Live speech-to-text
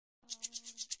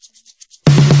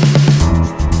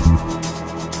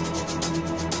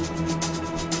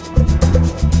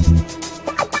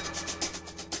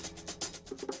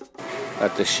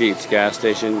At the Sheetz gas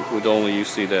station, would only you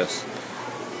see this.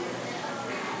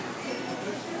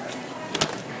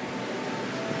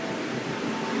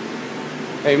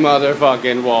 A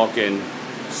motherfucking walk-in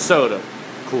soda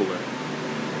cooler.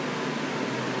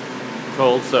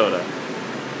 Cold soda.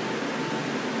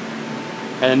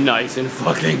 And nice and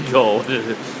fucking cold.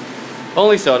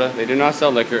 Only soda. They do not sell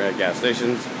liquor at gas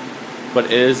stations. But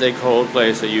it is a cold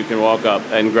place that you can walk up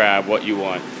and grab what you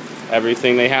want.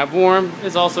 Everything they have warm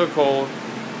is also cold.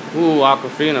 Ooh,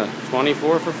 Aquafina.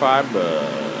 24 for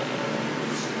 $5.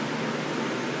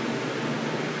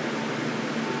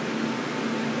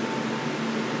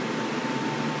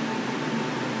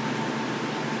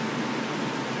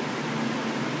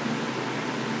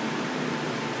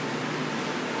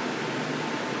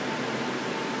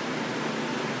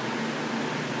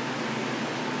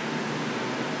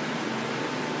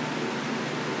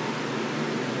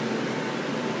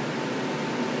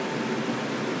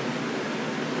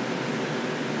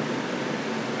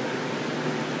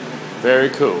 Very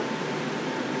cool.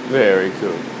 Very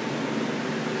cool.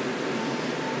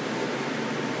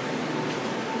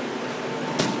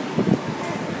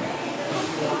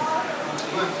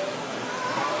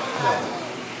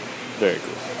 Very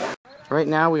cool. Right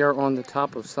now we are on the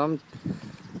top of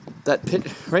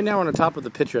right now we're on the top of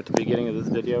the picture at the beginning of this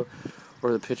video,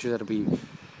 or the picture that'll be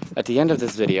at the end of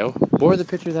this video, or the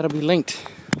picture that'll be linked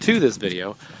to this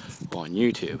video on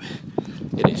YouTube.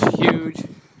 It is huge.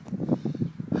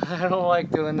 I don't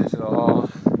like doing this at all.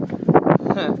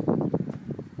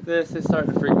 This is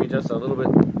starting to freak me just a little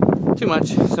bit too much,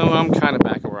 so I'm kind of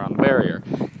back around the barrier.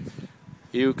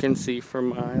 You can see for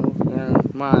miles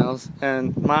and miles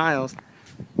and miles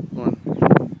on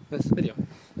this video.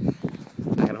 I'm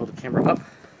gonna hold the camera up,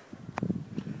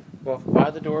 walk by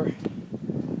the door.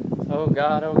 Oh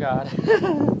God, oh God.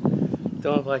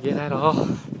 Don't like it at all.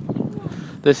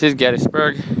 This is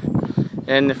Gettysburg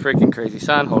in the freaking crazy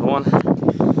sun. Hold on.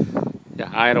 Yeah,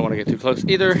 I don't want to get too close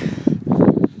either.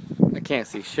 I can't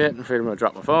see shit. I'm afraid I'm going to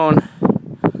drop my phone.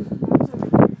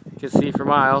 You can see for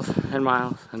miles and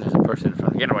miles, and there's a person in front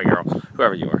of me. Get away, girl.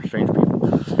 Whoever you are, strange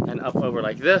people. And up over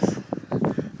like this.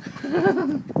 I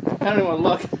don't even want to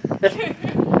look.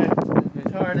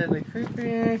 Retardedly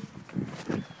creepy.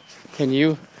 Can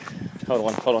you?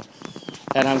 Hold on.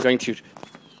 And I'm going to.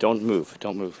 Don't move.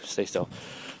 Don't move. Stay still.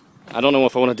 I don't know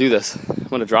if I want to do this. I'm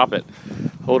going to drop it.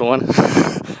 Hold on.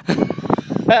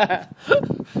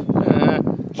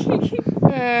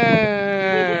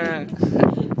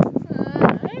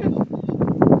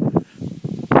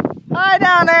 Hi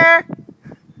down there.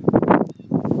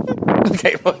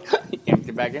 Okay, well,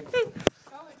 empty back in.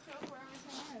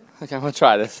 Okay, I'm gonna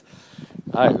try this.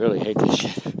 I really hate this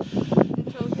shit.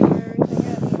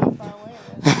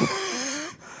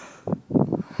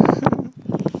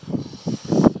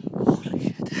 Holy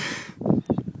shit.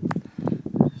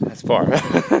 That's far.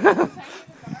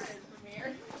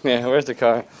 Yeah, where's the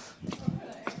car?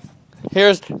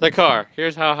 Here's the car.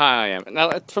 Here's how high I am.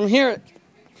 Now, from here,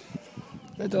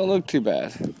 it don't look too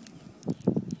bad.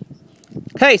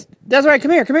 Hey, Desiree,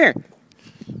 come here, come here.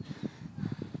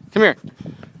 Come here.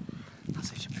 I'll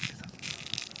see if she picks it up.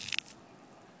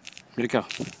 Where'd it go?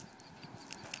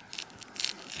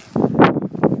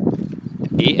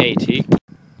 EAT.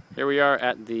 Here we are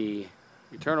at the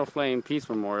Eternal Flame Peace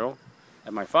Memorial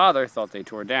that my father thought they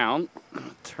tore down.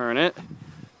 Turn it.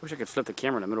 Wish I could flip the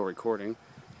camera in the middle of recording.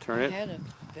 Turn it.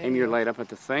 Aim your light up at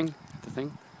the thing.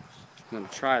 I'm gonna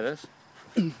try this.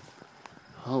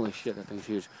 Holy shit, that thing's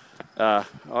huge.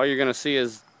 All you're gonna see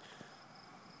is,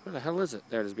 where the hell is it?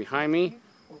 There it is, behind me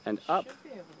and up.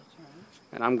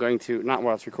 And I'm going to, not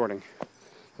while it's recording,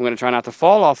 I'm gonna try not to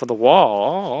fall off of the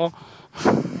wall.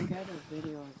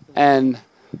 And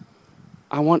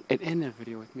I want it in the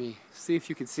video with me. See if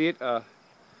you can see it. Probably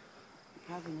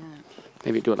not.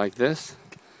 Maybe do it like this.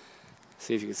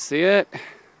 See if you can see it.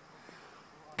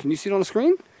 Can you see it on the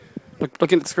screen? Look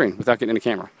at the screen without getting in the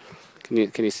camera. Can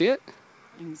you see it?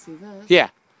 You can see this. Yeah.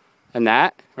 And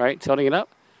that, right? Tilting it up.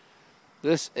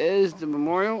 This is the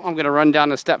memorial. I'm going to run down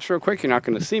the steps real quick. You're not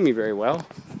going to see me very well.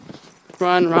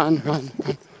 Run, run, run,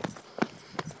 run.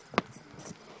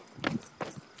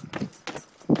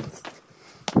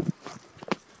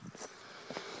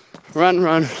 Run,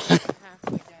 run.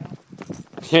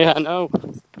 Yeah, I know.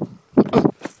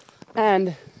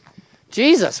 And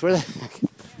Jesus, where the heck?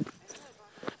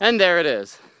 And there it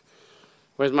is.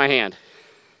 Where's my hand?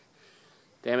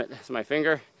 Damn it, that's my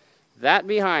finger. That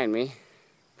behind me.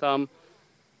 Thumb.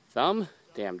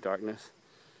 Damn darkness.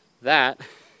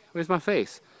 where's my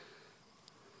face?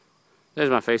 There's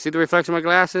my face. See the reflection of my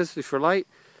glasses? Just for light.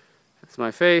 That's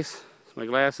my face. That's my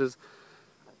glasses.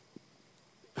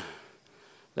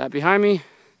 That behind me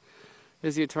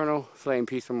is the Eternal Flame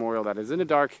Peace Memorial that is in the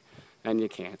dark and you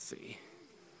can't see.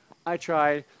 I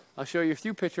tried. I'll show you a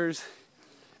few pictures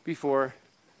before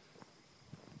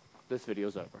this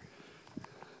video's over.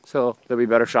 So there'll be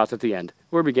better shots at the end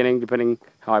or beginning, depending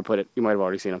how I put it. You might have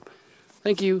already seen them.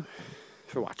 Thank you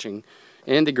for watching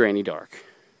in the grainy dark.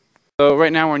 So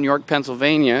right now we're in York,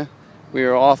 Pennsylvania. We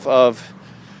are off of,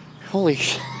 holy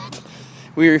shit.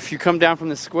 If you come down from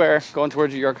the square going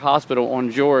towards the York Hospital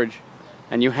on George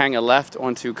and you hang a left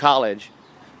onto College,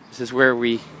 this is where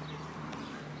we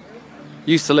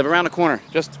used to live, around the corner,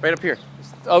 just right up here.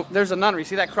 Oh, there's a nunnery.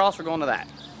 See that cross? We're going to that.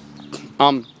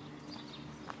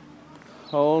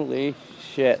 Holy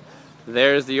shit.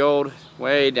 There's the old,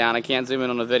 way down. I can't zoom in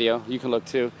on the video. You can look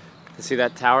too. To see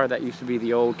that tower? That used to be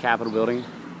the old Capitol building.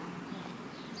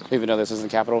 Even though this isn't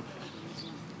the Capitol.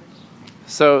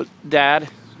 So, Dad,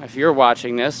 if you're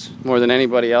watching this more than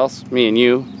anybody else, me and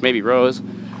you, maybe Rose,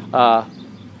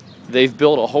 they've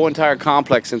built a whole entire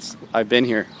complex since I've been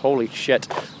here. Holy shit.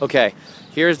 Okay,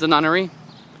 here's the nunnery.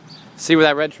 See where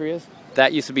that red tree is?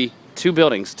 That used to be two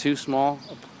buildings, two small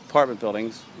apartment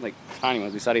buildings, like tiny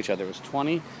ones beside each other. It was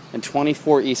 20 and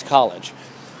 24 East College.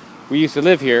 We used to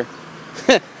live here.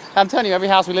 I'm telling you, every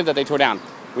house we lived at, they tore down.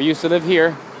 We used to live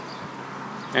here,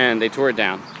 and they tore it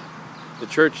down. The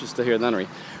church is still here, the nunnery.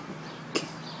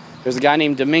 There's a guy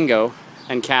named Domingo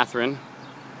and Catherine.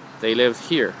 They lived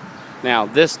here. Now,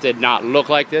 this did not look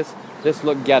like this. This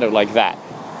looked ghetto like that.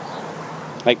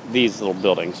 Like these little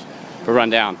buildings were run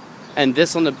down. And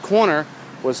this on the corner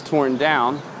was torn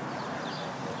down.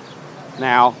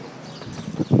 Now,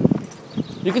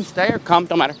 you can stay or come,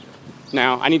 don't matter.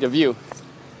 Now, I need a view.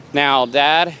 Now,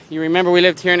 Dad, you remember we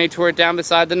lived here and they tore it down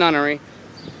beside the nunnery.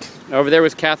 Over there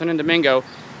was Catherine and Domingo.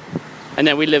 And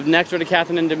then we lived next door to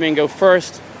Catherine and Domingo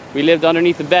first. We lived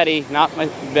underneath the Betty, not my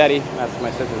Betty, that's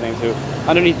my sister's name too.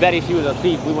 Underneath Betty, she was a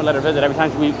thief. We wouldn't let her visit. Every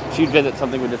time she'd visit,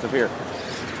 something would disappear.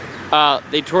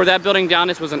 They tore that building down.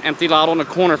 This was an empty lot on the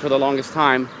corner for the longest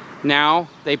time. Now,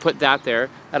 they put that there.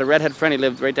 I had a redhead friend, he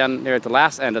lived right down there at the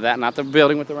last end of that, not the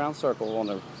building with the round circle on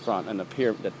the front and the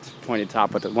pier, that pointed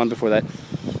top, but the one before that.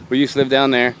 We used to live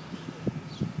down there.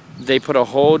 They put a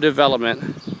whole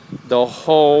development the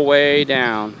whole way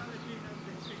down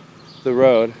the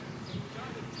road.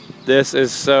 This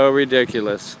is so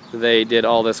ridiculous. They did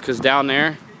all this, because down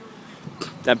there,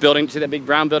 that building, see that big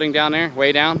brown building down there,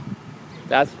 way down?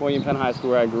 That's William Penn High School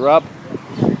where I grew up.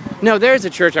 No, there's a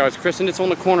church I was christened. It's on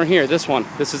the corner here, this one.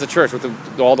 This is a church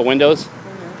with all the windows.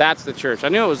 That's the church. I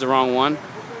knew it was the wrong one.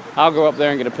 I'll go up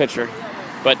there and get a picture.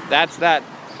 But that's that.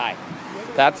 Hi.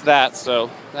 That's that,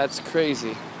 so that's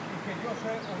crazy.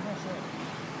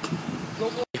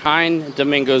 Behind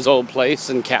Domingo's old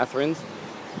place and Catherine's.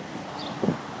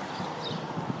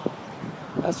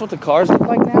 That's what the cars look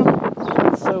like now?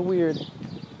 It's so weird.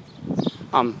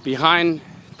 Behind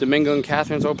Domingo and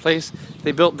Catherine's old place,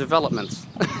 they built developments.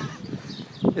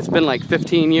 It's been like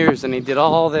 15 years and they did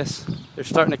all this. They're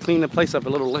starting to clean the place up a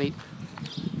little late.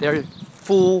 They're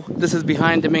full. This is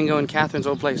behind Domingo and Catherine's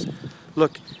old place.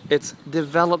 Look, it's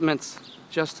developments.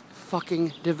 Just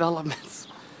fucking developments.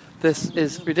 This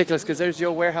is ridiculous, because there's the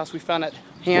old warehouse we found at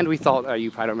hand. We thought, oh,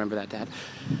 you probably don't remember that, Dad.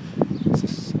 This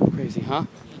is so crazy, huh?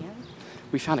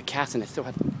 We found a cast and it still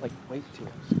had like weight to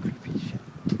it. Creepy as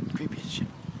shit. Creepy as shit.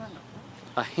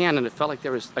 A hand, and it felt like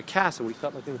there was a cast and we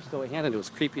felt like there was still a hand, and it was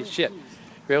creepy as shit.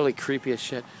 Really creepy as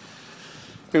shit.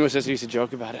 We must just used to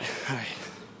joke about it. Alright.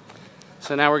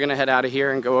 So now we're gonna head out of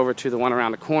here and go over to the one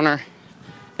around the corner,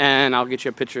 and I'll get you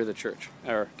a picture of the church.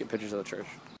 Or get pictures of the church.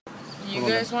 You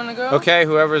guys wanna go? Okay,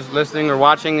 whoever's listening or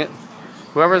watching it,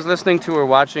 whoever's listening to or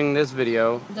watching this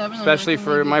video, Definitely especially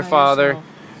for my father.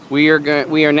 We are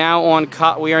now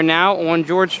on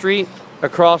George Street,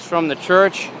 across from the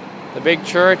church, the big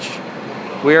church.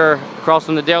 We are across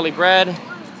from the Daily Bread.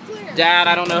 Dad,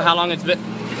 I don't know how long it's been.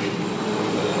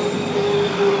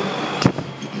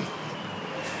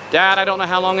 Dad, I don't know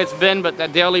how long it's been, but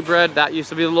that Daily Bread, that used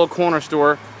to be the little corner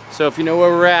store. So if you know where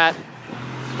we're at,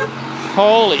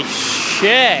 holy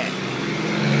shit!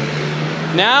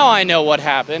 Now I know what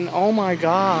happened. Oh my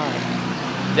God.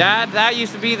 Dad, that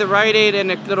used to be the Rite Aid and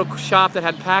a little shop that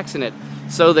had packs in it.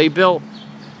 So they filled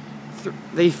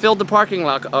the parking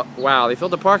lot up. Wow, they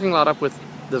filled the parking lot up with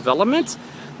developments.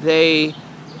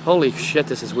 Holy shit,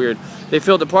 this is weird. They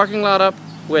filled the parking lot up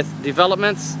with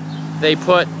developments. They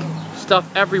put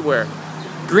stuff everywhere.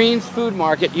 Green's Food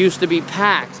Market used to be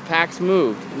Pax. Pax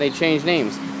moved and they changed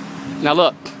names. Now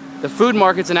look, The food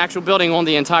market's an actual building on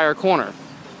the entire corner.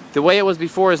 The way it was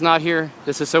before is not here.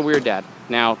 This is so weird, Dad.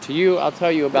 Now, to you, I'll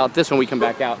tell you about this when we come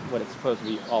back out, what it's supposed to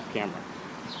be off camera.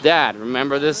 Dad,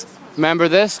 remember this? Remember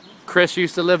this? Chris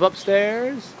used to live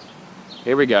upstairs.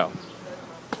 Here we go.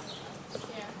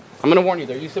 I'm gonna warn you,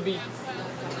 there used to be...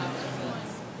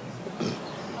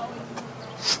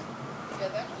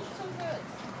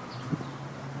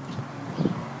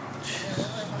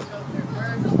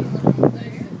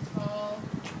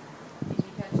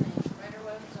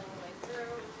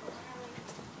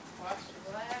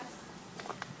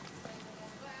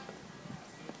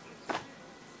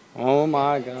 Oh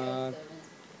my God.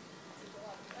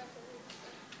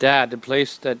 Dad, the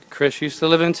place that Chris used to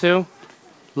live into?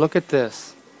 Look at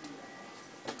this.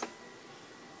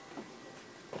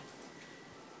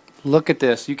 Look at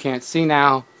this. You can't see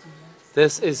now.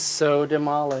 This is so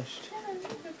demolished.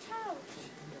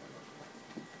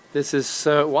 This is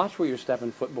so... Watch where you're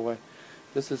stepping, foot boy.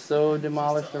 This is so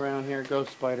demolished around here.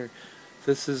 Ghost spider.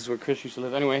 This is where Chris used to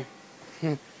live. Anyway.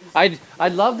 I'd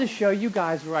love to show you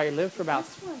guys where I lived for about...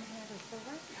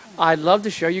 I'd love to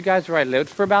show you guys where I lived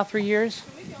for about 3 years.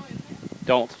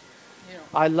 Don't.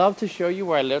 I'd love to show you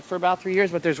where I lived for about 3 years,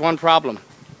 but there's one problem.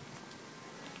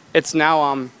 It's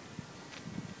now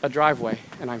a driveway,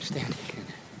 and I'm standing in it.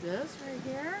 This right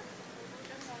here?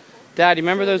 Dad, you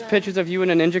remember those pictures of you in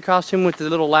a ninja costume with the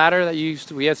little ladder that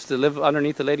we used to live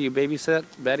underneath, the lady who babysat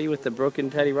Betty with the broken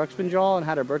Teddy Ruxpin jaw and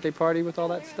had her birthday party with all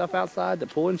that stuff outside, the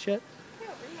pool and shit?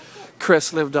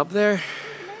 Chris lived up there.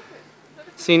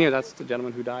 Senior, that's the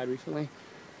gentleman who died recently.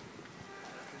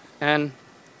 And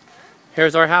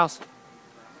here's our house.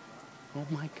 Oh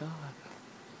my God.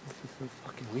 This is so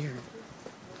fucking weird.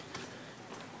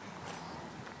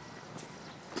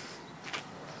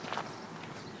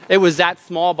 It was that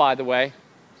small, by the way.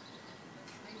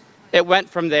 It went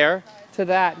from there to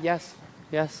that. Yes,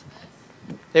 yes.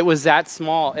 It was that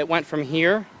small. It went from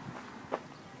here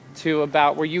to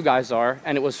about where you guys are,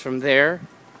 and it was from there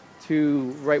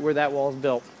to right where that wall's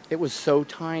built. It was so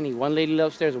tiny. One lady lived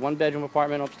upstairs, a one-bedroom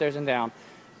apartment upstairs and down.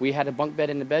 We had a bunk bed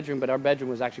in the bedroom, but our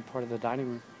bedroom was actually part of the dining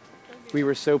room. We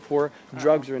were so poor.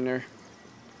 Drugs are in there.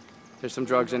 There's some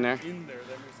drugs in there.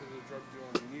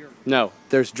 No,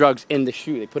 there's drugs in the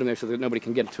shoe. They put them there so that nobody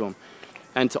can get to them.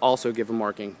 And to also give a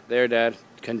marking. There, Dad.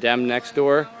 Condemned next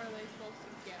door.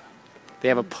 They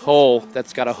have a pole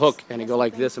that's got a hook, and you go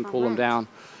like this and pull them down.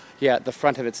 Yeah, the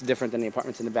front of it's different than the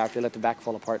apartments in the back. They let the back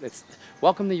fall apart. It's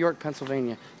welcome to York,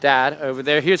 Pennsylvania. Dad, over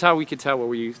there. Here's how we could tell where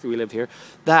we lived here.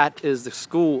 That is the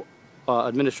school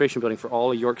administration building for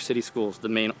all of York City schools. The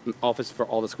main office for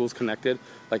all the schools connected.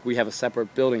 Like we have a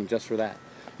separate building just for that.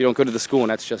 You don't go to the school, and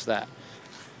that's just that.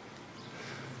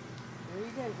 Where are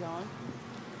you guys going?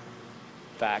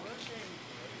 Back.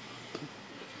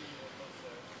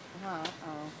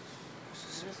 Uh-oh.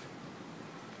 Just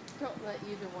don't let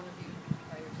either one of you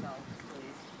by yourselves,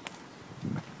 please.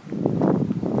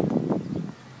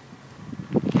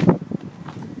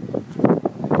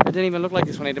 It didn't even look like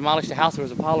this when they demolished the house. There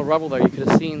was a pile of rubble there. You could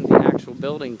have seen the actual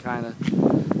building, kind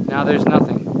of. Now there's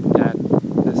nothing, Dad.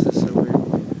 This is so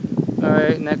weird.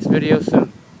 Alright, next video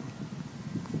soon.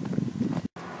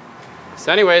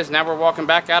 So anyways, now we're walking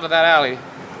back out of that alley.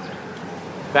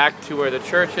 Back to where the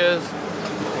church is.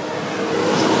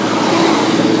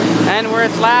 And where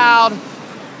it's loud.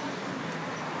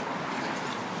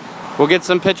 We'll get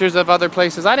some pictures of other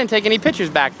places. I didn't take any pictures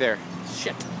back there.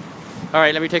 Shit.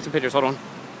 Alright, let me take some pictures. Hold on.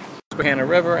 Susquehanna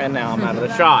River, and now I'm out of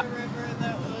the shot. The river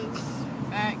that was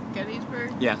at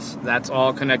Gettysburg? Yes, that's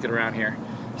all connected around here.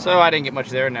 So I didn't get much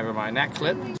there. Never mind that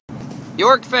clip.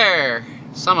 York Fair.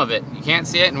 Some of it. You can't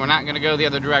see it, and we're not going to go the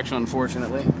other direction,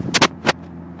 unfortunately. You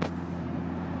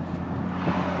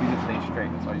just stay straight.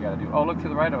 That's all you got to do. Oh, look to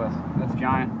the right of us. That's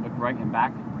giant. Look right and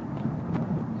back.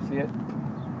 See it?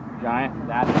 Giant.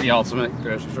 That's the ultimate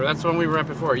grocery store. That's the one we were at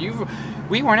before.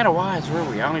 We weren't at a Wise, were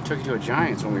we? I only took you to a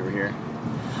Giant's when we were here.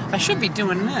 I should be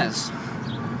doing this.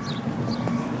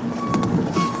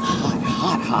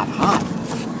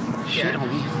 Hot. Shit on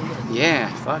me.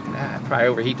 Yeah, fuck that. Probably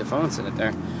overheat the phone sitting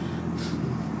there.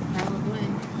 Probably.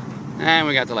 And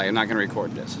we got the light. I'm not going to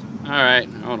record this. Alright,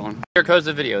 hold on. Here goes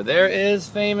the video. There is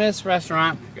famous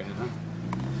restaurant. Go ahead, huh?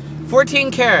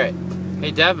 14 Carat.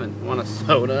 Hey, Devin, want a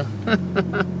soda?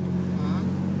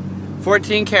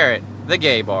 14 Carat, the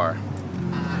gay bar.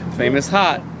 Famous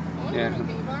hot. Yeah.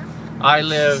 I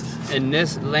lived in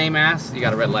this lame ass. You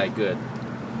got a red light, good.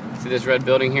 See this red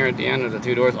building here at the end of the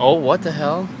two doors? Oh, what the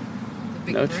hell?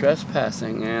 No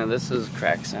trespassing. Yeah, this is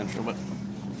crack central, but.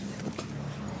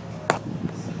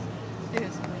 It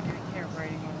is something doing hair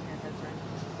braiding over here, that's right.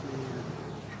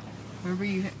 Remember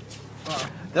you.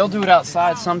 They'll do it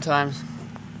outside sometimes.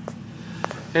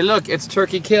 Hey, look, it's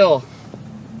Turkey Kill.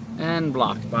 And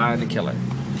blocked by the killer.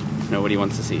 Nobody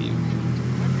wants to see you.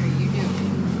 What are you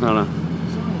doing? I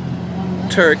don't know.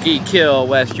 Turkey Kill,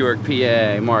 West York,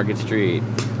 PA, Market Street.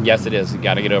 Yes, it is. You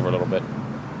got to get over a little bit.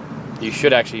 You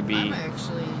should actually be. I'm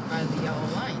actually by the yellow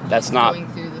line. That's He's not. Going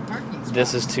through the parking spots.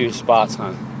 This is 2 spots,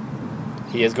 hon.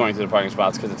 He is going through the parking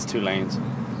spots because it's 2 lanes.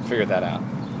 Figure that out.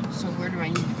 So where do I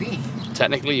need to be?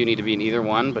 Technically, you need to be in either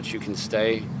one, but you can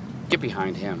stay. Get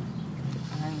behind him.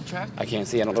 Behind the truck? I can't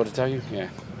see. I don't know what to tell you. Yeah.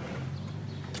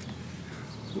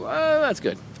 Well, that's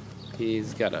good.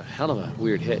 He's got a hell of a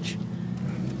weird hitch.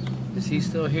 Is he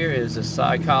still here? Is the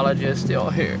psychologist still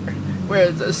here?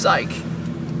 Where's the psych?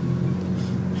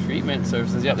 Treatment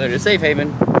services. Yep, there's Safe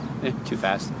Haven. Too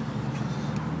fast.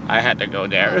 I had to go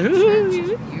there.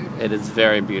 It is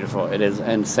very beautiful. It is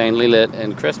insanely lit.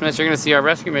 And Christmas, you're going to see our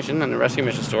rescue mission and the rescue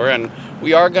mission store. And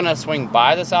we are going to swing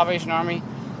by the Salvation Army.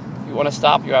 If you want to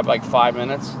stop, you have like 5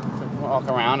 minutes to walk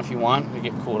around if you want. To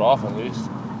get cooled off at least.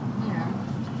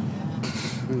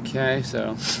 Okay,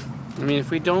 so, I mean, if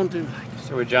we don't do,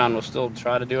 so with John, we'll still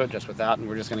try to do it just without, and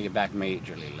we're just going to get back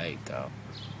majorly late, though.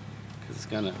 Because it's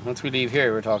going to, once we leave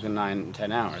here, we're talking 9,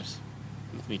 10 hours.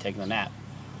 With me taking a nap.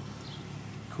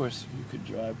 Of course, you could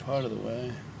drive part of the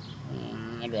way.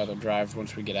 I'd rather drive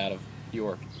once we get out of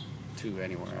York to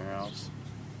anywhere else.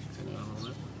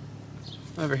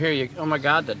 Over here, you, oh my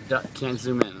God, the duck can't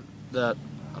zoom in. I'll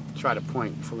try to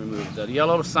point before we move. The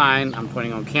yellow sign, I'm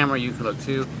pointing on camera, you can look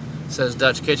too. Says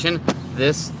Dutch Kitchen.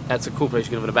 That's a cool place you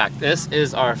can go to the back. This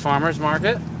is our farmer's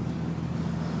market.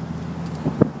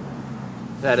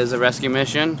 That is a rescue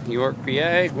mission, York,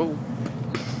 PA. Whoa.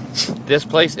 This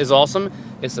place is awesome.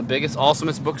 It's the biggest,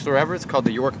 awesomest bookstore ever. It's called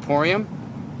the York Emporium.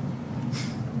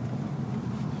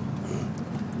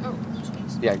 Oh,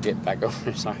 jeez. Yeah, get back over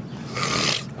there, sorry.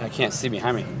 I can't see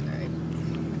behind me.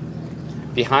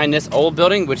 Behind this old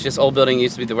building, which this old building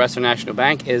used to be the Western National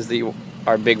Bank, is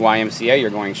our big YMCA.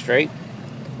 You're going straight.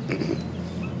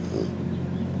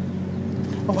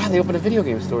 Oh wow, they opened a video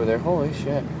game store there. Holy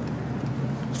shit.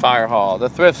 Fire Hall. The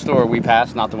thrift store we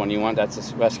passed, not the one you want. That's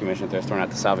the rescue mission thrift store, not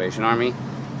the Salvation Army.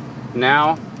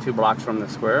 Now, 2 blocks from the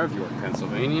square of York,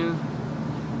 Pennsylvania.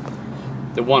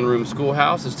 The one-room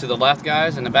schoolhouse is to the left,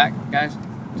 guys. In the back, guys.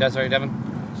 That's right,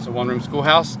 Devin. It's a one-room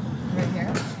schoolhouse. Right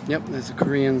here? Yep, there's the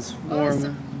Koreans.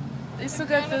 They still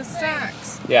got those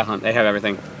stacks. Yeah, hon, they have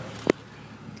everything.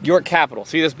 York Capitol.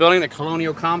 See this building, the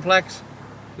Colonial Complex?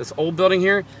 This old building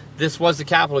here? This was the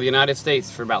capital of the United States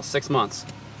for about 6 months.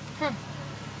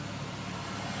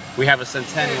 We have a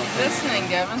centennial. Listening,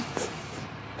 Gavin.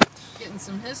 Getting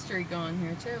some history going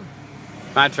here, too.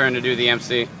 My turn to do the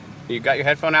MC. You got your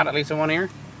headphone out at least in one ear?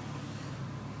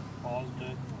 Paused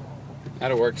it.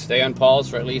 That'll work. Stay on pause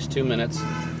for at least 2 minutes.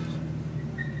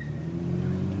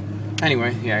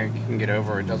 Anyway, yeah, you can get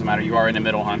over. It doesn't matter. You are in the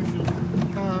middle, hon.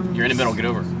 You're in the middle. Get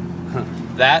over.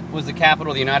 That was the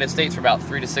capital of the United States for about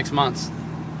 3 to 6 months.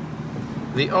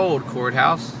 The old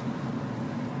courthouse.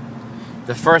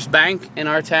 The first bank in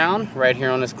our town, right here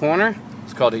on this corner.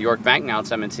 It's called the York Bank. Now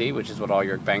it's M&T, which is what all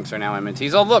York banks are now,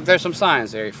 M&Ts. Oh, look, there's some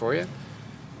signs there for you.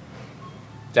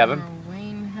 Devin?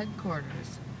 Wayne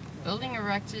headquarters. Building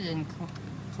erected in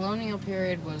colonial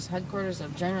period was headquarters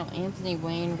of General Anthony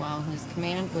Wayne while his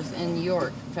command was in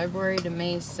York, February to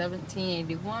May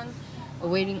 1781,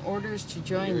 awaiting orders to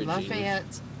join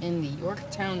Lafayette in the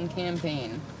Yorktown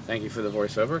campaign. Thank you for the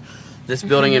voiceover. This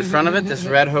building in front of it, this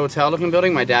red hotel-looking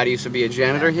building, my dad used to be a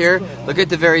janitor here. Look at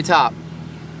the very top.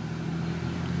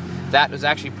 That was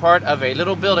actually part of a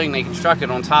little building they constructed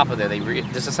on top of there. They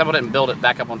disassembled it and built it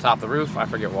back up on top of the roof. I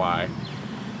forget why.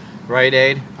 Rite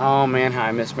Aid. Oh man,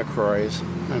 I miss McCrory's.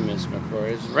 I miss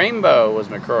McCrory's. Rainbow was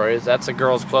McCrory's. That's a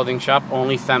girls' clothing shop,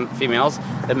 only females.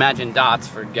 Imagine Dots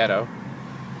for ghetto.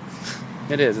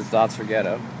 It is. It's Dots for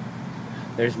ghetto.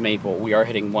 There's Maple. We are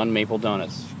hitting 1 Maple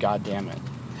Donuts. God damn it.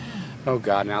 Oh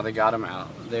God, now they got them out.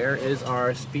 There is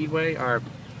our Speedway.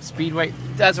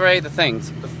 That's right, the things.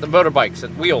 The motorbikes, the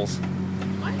wheels.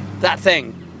 What? That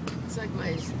thing.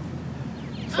 Segways.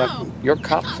 So, your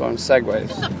cops on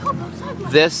Segways.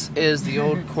 This is the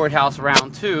old courthouse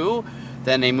round 2.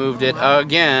 Then they moved it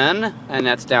again, and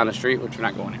that's down the street, which we're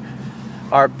not going there.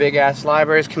 Our big ass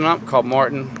library is coming up called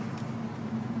Martin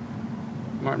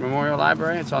Memorial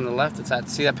Library. It's on the left. It's at,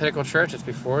 see that Pinnacle Church? It's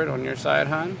before it on your side,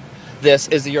 hon. This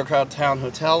is the Yorktown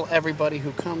Hotel. Everybody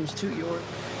who comes to York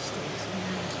stays here.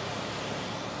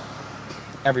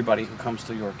 Everybody who comes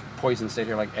to York. Poison stayed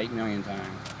here like 8 million times.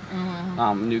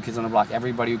 New Kids on the Block.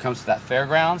 Everybody who comes to that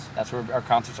fairgrounds, that's where our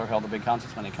concerts are held, the big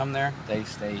concerts. When they come there, they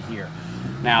stay here.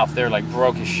 Now, if they're like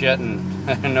broke as shit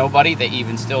and nobody, they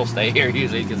even still stay here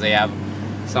usually because they have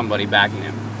somebody backing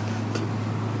them.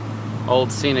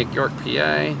 Old scenic York,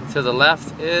 PA. To the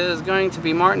left is going to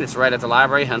be Martin. It's right at the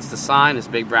library, hence the sign. This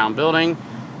big brown building.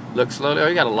 Look slowly. Oh,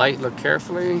 you got a light. Look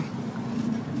carefully.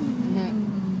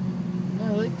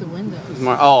 I like the windows.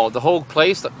 Oh, the whole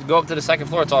place. Go up to the second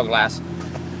floor. It's all glass.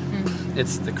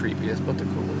 It's the creepiest, but the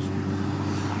coolest.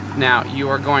 Now, you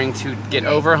are going to get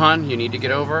over, hon. You need to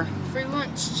get over. Free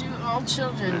lunch to all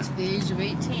children to the age of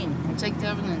 18. We'll take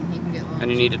Devin and he can get lunch.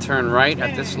 And you need to turn right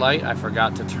at this light. I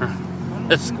forgot to turn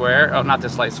this square. Oh, not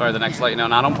this light. Sorry, the next light. No,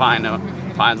 not on Pine. No,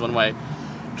 Pine's one way.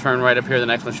 Turn right up here. The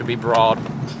next one should be Broad.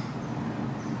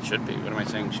 Should be. What am I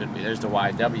saying? Should be. There's the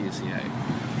YWCA.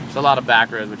 There's a lot of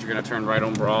back roads, but you're going to turn right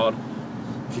on Broad.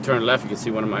 If you turn left, you can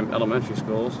see one of my elementary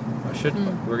schools.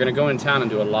 We're going to go in town and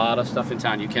do a lot of stuff in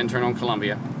town. You can turn on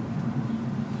Columbia.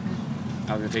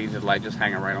 I was going to take you to the light, just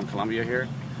hanging right on Columbia here.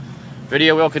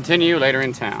 Video will continue later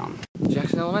in town.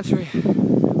 Jackson Elementary.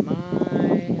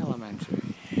 My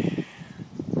elementary.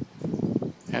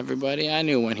 Everybody I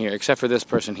knew went here, except for this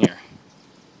person here.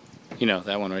 You know,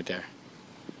 that one right there.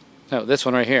 No, this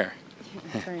one right here.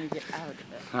 I'm trying to get out of it.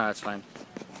 Oh, that's fine.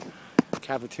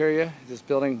 Cafeteria, this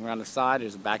building around the side.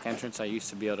 There's a back entrance. I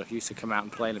used to come out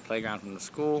and play in the playground from the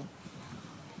school.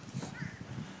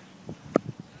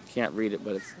 Can't read it,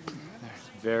 but it's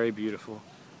very beautiful.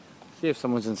 See if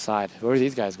someone's inside. Where are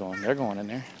these guys going? They're going in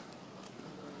there.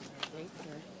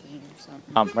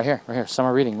 Right here.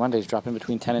 Summer reading. Mondays drop in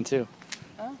between 10 and 2.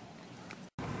 Oh.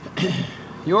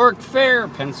 York Fair,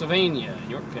 Pennsylvania.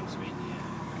 York, Pennsylvania.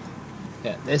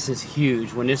 Yeah, this is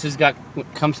huge. When this has got,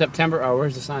 come September, oh,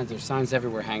 where's the signs? There's signs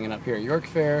everywhere hanging up here. York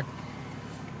Fair,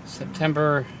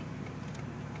 September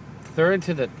 3rd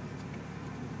to the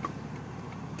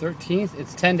 13th.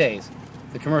 It's 10 days.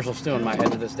 The commercial's still in my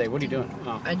head to this day. What are you doing?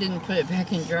 Oh. I didn't put it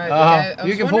back in drive.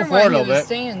 You can pull forward a little bit.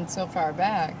 Staying so far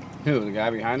back. Who, the guy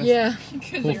behind us? Yeah.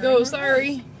 Go,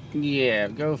 sorry. Yeah,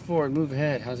 go forward, move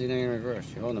ahead. How's he doing in reverse?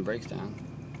 You're holding the brakes down.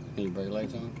 Need your brake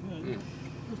lights on? Yeah.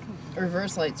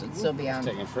 Reverse lights would still be on. It's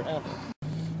taking forever.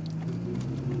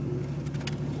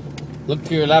 Look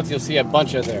to your left, you'll see a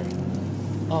bunch of there.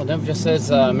 Oh, that just says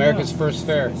America's First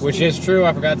Fair, which is true.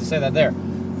 I forgot to say that there.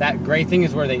 That gray thing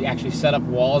is where they actually set up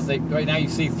walls. Right now you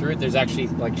see through it, there's actually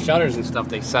like shutters and stuff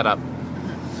they set up.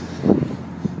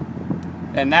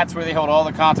 And that's where they hold all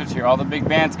the concerts here. All the big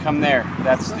bands come there.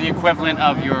 That's the equivalent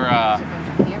of your...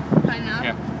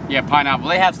 Pineapple? Yeah, Pineapple.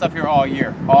 They have stuff here all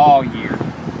year. All year.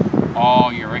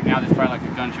 All year. Right now there's probably like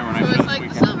a gun show or So it's like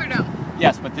the Silverdome.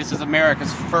 Yes, but this is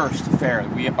America's first fair.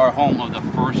 We are home of the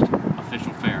first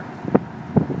official fair.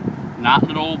 Not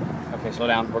little... Okay, slow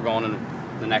down. We're going to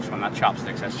the next one. Not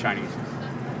chopsticks. That's Chinese.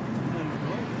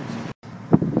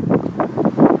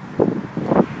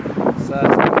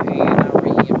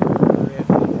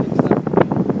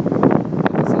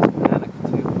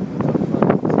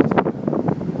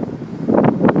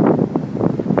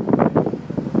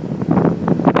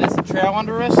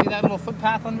 Under us, see that little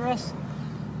footpath under us?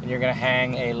 And you're gonna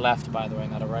hang a left, by the way,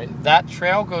 not a right. That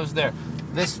trail goes there.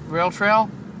 This rail trail,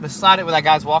 beside it where that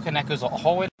guy's walking, that goes a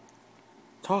whole way.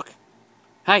 Talk.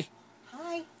 Hi.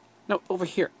 Hi. No, over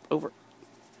here. Over.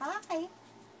 Hi.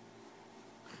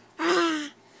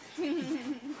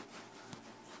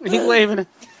 He's waving.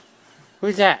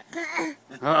 Who's that? Wait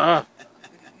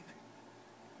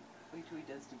till he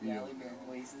does the rally bear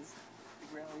noises. The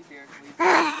rally bear noises.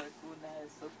 That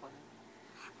is so funny.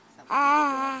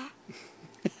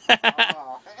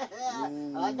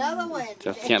 Another one.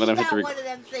 Just can't let him hit the one of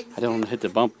them things. I don't want to hit the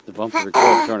bump to record,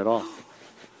 turn it off.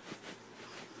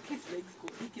 His legs go,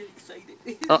 he get excited.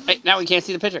 Oh, hey, now we can't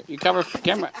see the picture. You cover the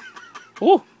camera.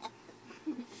 Ooh.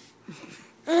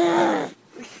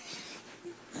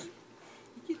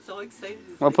 He gets so excited.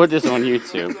 I'll put this on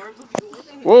YouTube.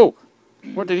 Whoa.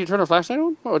 What, did he turn a flashlight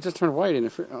on? Oh, it just turned white in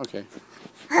the okay.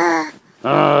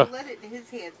 Let it in his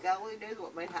hands. God only knows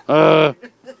what might happen.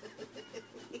 That's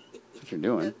what you're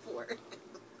doing.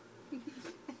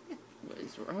 What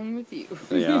is wrong with you?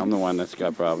 Yeah, I'm the one that's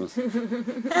got problems.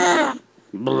 Blah,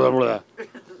 blah.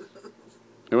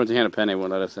 We went to Hannah-Penn, they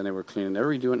wouldn't let us in. They were cleaning,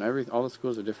 all the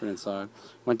schools are different inside.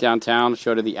 Went downtown,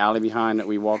 showed her the alley behind that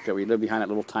we lived behind that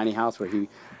little tiny house where we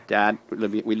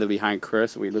lived behind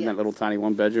Chris. We lived in that little tiny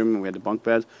one bedroom, and we had the bunk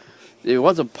beds. It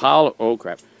was a pile of, oh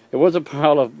crap. It was a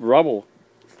pile of rubble.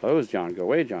 Close, John. Go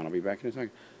away, John. I'll be back in a second.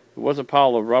 It was a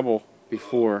pile of rubble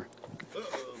before.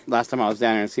 Last time I was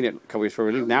down there and seen it a couple weeks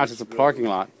before. Now it's just a parking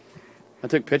lot. I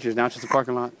took pictures. Now it's just a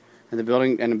parking lot. And the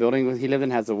building he lived in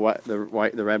has the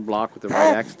red block with the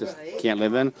white X. Just can't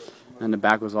live in. And the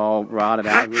back was all rotted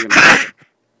out.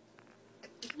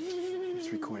 It's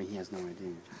it's recording. He has no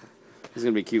idea. It's going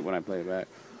to be cute when I play it back.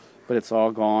 But it's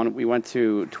all gone. We went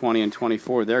to 20 and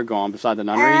 24. They're gone beside the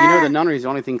nunnery. You know the nunnery is the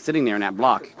only thing sitting there in that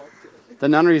block. The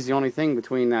nunnery is the only thing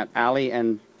between that alley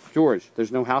and George.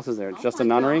 There's no houses there. It's just a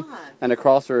nunnery. God. And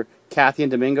across where Kathy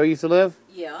and Domingo used to live.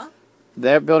 Yeah.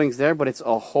 Their building's there, but it's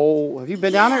a whole... Have you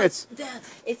been down there? It's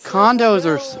Like condos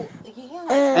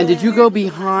yeah. And did you go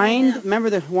behind? Remember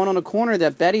the one on the corner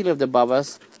that Betty lived above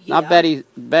us? Not Yeah.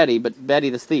 Betty, but Betty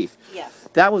the thief. Yes.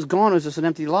 That was gone. It was just an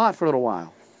empty lot for a little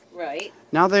while. Right.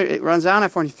 Now it runs out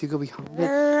that far, and if you go behind it,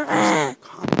 there's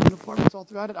condo apartments all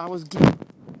throughout it. I was getting... Hit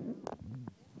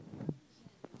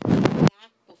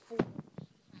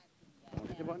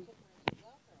the button?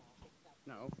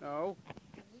 No.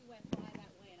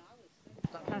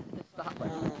 Stop it.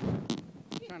 I'm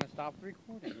trying to stop the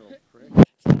recording, real quick.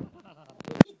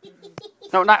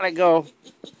 No, not let go.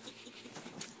 It's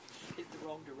the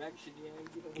wrong direction, yeah.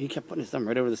 He kept putting his thumb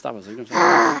right over the stop. I was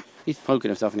like, he's poking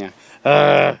himself in the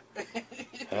eye.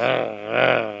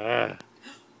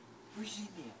 Where's he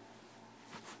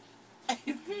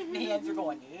now? My hands are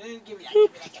going, give me that.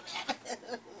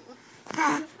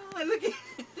 Oh, look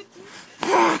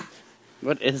at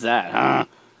What is that, huh?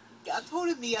 I told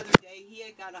him the other day he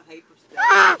had got a hyperspace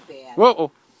bad.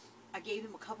 Whoa. I gave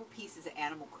him a couple pieces of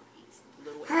animal cookies.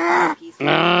 Little animal pieces. He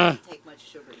didn't take much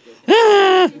sugar to get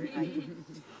them.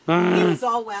 He was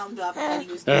all wound up and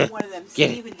he was doing one of them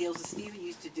Steven deals that Steven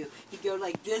used to do. He'd go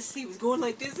like this. He was going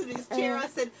like this in his chair. I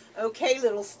said, okay,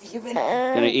 little Steven.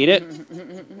 Gonna eat it?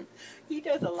 He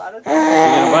does a lot of things. You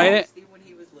gonna bite it? When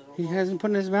he was little. He hasn't put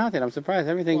it in his mouth yet. I'm surprised.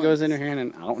 Everything goes in your hand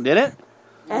and... Oh, did it?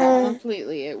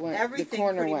 Completely. It went. Everything the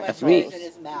corner pretty went. much That's me. goes in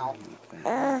his mouth.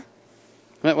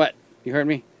 What? You heard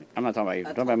me? I'm not talking about you. I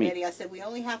I'm told talking about me. Betty, I said, we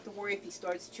only have to worry if he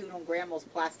starts chewing on Grandma's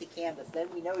plastic canvas. Then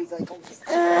we know he's like, oh, just...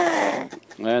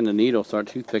 And the needle. Start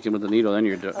toothpicking with the needle. Then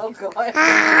you're done. Oh, God. Yucky.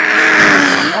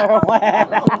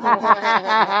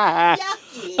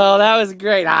 Oh, that was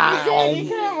great.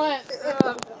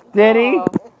 Did he?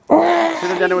 Should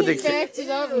have done it with He the... backed it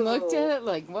up and looked at it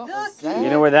like, what was that? You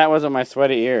know where that was on my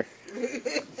sweaty ear?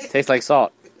 Tastes like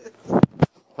salt.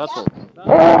 Pretzel.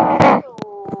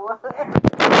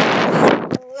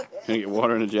 Gonna get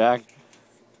water in the jack.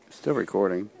 Still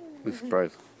recording. I'm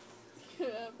surprised. Like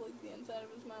the inside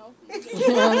of his mouth.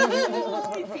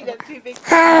 You see them two big...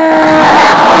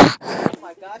 Oh,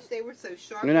 my gosh, they were so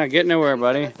sharp. You're not getting nowhere,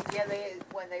 buddy. Yeah,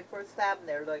 when they first have them,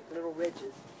 they're like little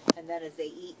ridges. And then as they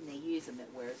eat and they use them, it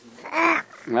wears them. I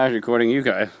was recording you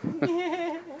guys. Look,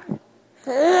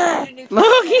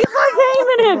 Look, he's like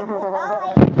aiming it.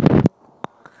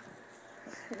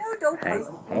 No, don't Hey,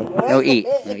 no eat.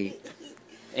 No eat.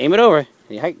 Aim it over.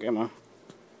 Hey, hi, Grandma.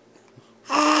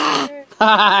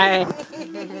 Hi.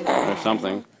 Or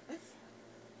something.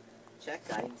 Chuck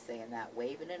got him saying that,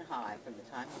 waving and high. From the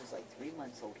time he was like 3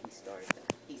 months old, he started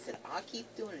that. He said, I'll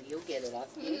keep doing it. You'll get it. I'll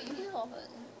keep doing it.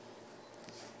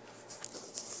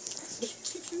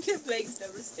 His legs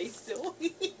never stay still.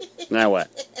 Now what?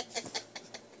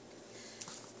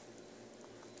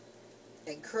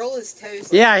 And curl his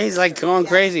toes. Yeah, he's like going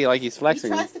crazy, like he's He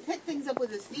flexing. tries to pick things up with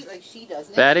his feet like she does.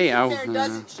 And Betty? then Oh, he sits there and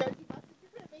does it, shows you nothing.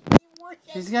 You're gonna make me work.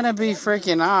 He's gonna be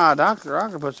freaking Dr.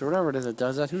 Octopus or whatever it is that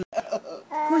does that. Who's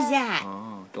that?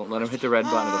 Oh, don't let him hit the red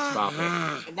button. It'll stop it.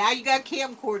 And now you got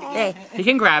camcord again. He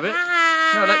can grab it.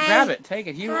 No, grab it. Take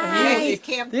it.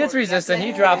 It's resistant.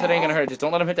 He drops it. Ain't gonna hurt it. Just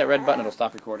don't let him hit that red button. It'll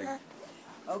stop recording.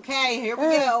 Okay, here we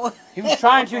go. He was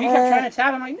trying to. He kept trying to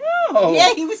tap. I'm like, no.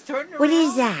 Yeah, he was turning around. What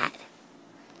is that?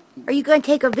 Are you going to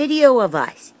take a video of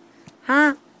us?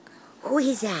 Huh? Who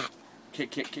is that?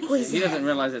 Kick. Who is He that? doesn't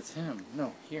realize it's him.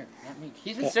 No, here, not me.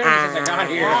 He's been serious since I got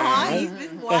here. He's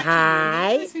been watching.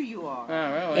 hi. He knows who you are.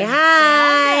 Oh, really? Say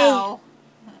hi. Now.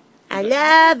 I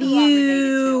love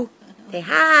you. Say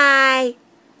hi.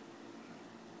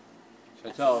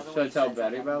 Should I tell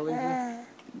Betty about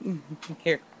leaving?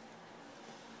 Here.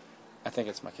 I think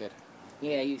it's my kid.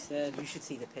 Yeah, you said. You should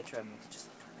see the picture of him. Just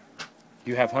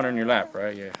You have Hunter in your lap,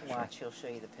 right? Yeah. watch. He'll show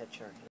you the picture.